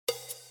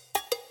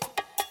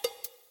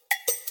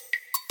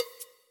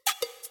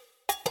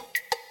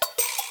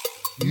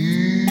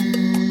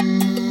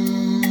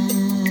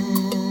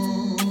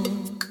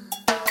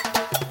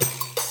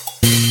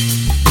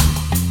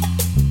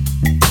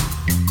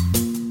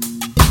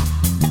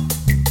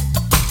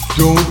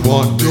don't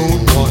want,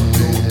 don't want.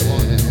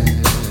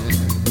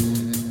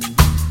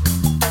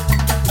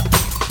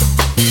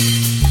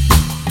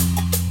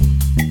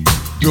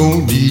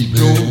 Don't need,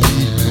 don't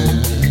need,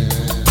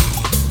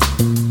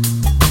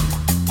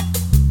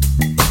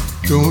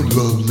 don't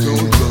love me,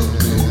 don't love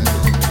me.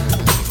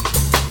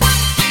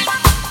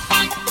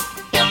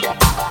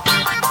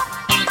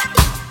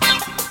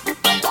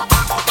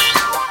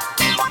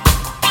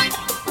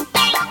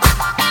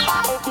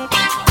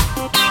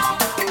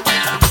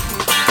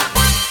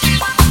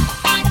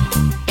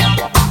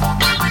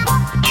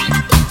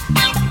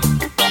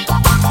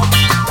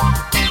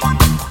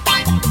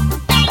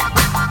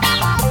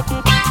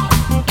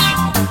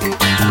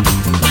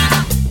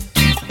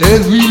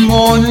 Every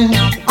morning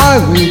I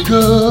wake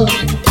up,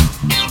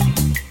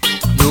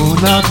 you're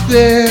not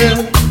there.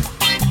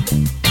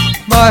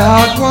 My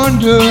heart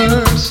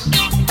wonders,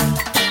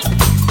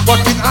 what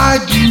can I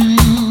do?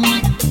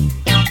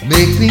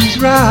 Make things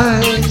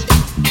right.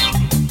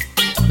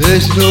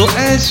 There's no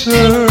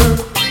answer,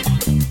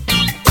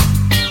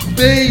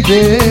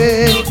 baby,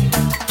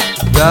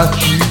 without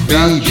you,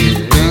 baby.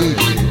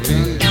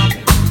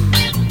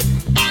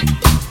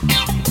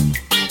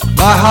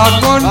 My heart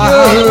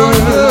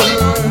wonders.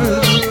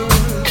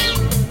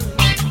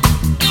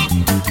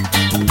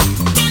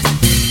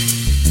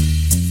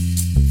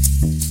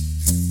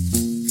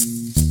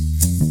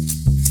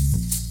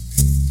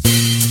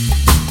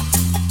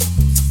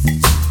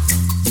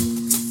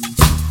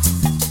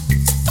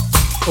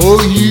 Oh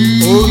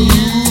you,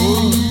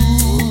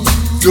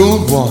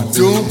 don't want,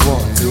 don't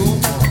want,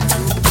 don't want.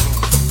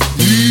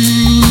 You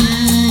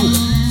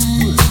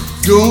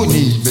don't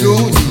need,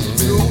 don't need,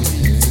 don't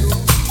need.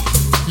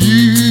 You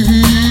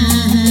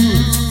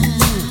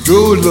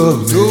don't love,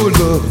 don't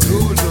love,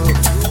 don't love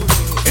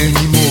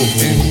anymore,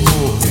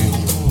 anymore.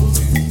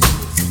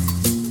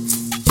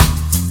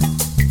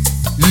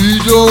 You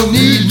don't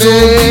need me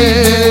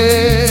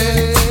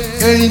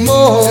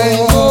anymore,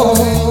 anymore.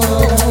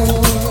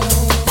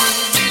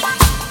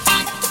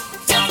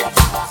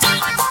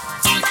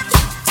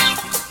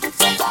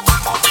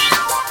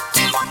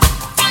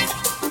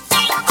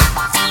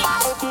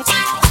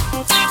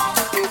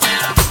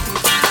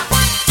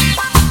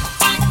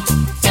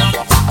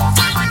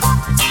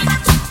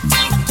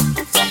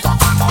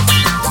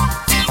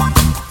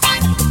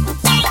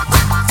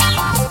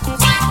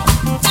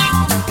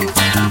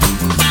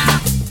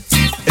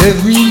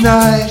 Every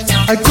night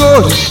I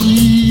go to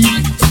sleep,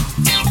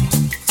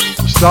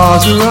 the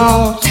stars are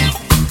out,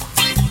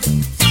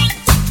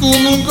 full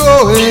moon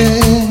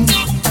glowing,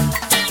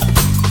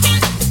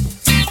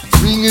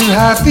 bringing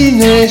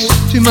happiness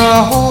to my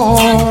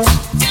heart.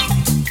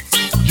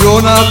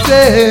 You're not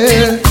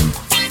there,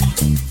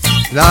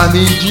 and I'm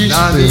in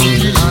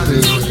despair.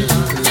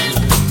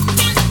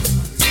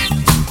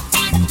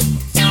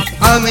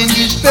 I'm in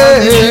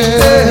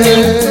despair.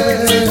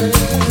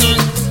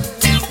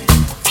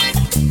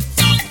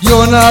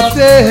 You're not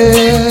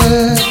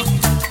there.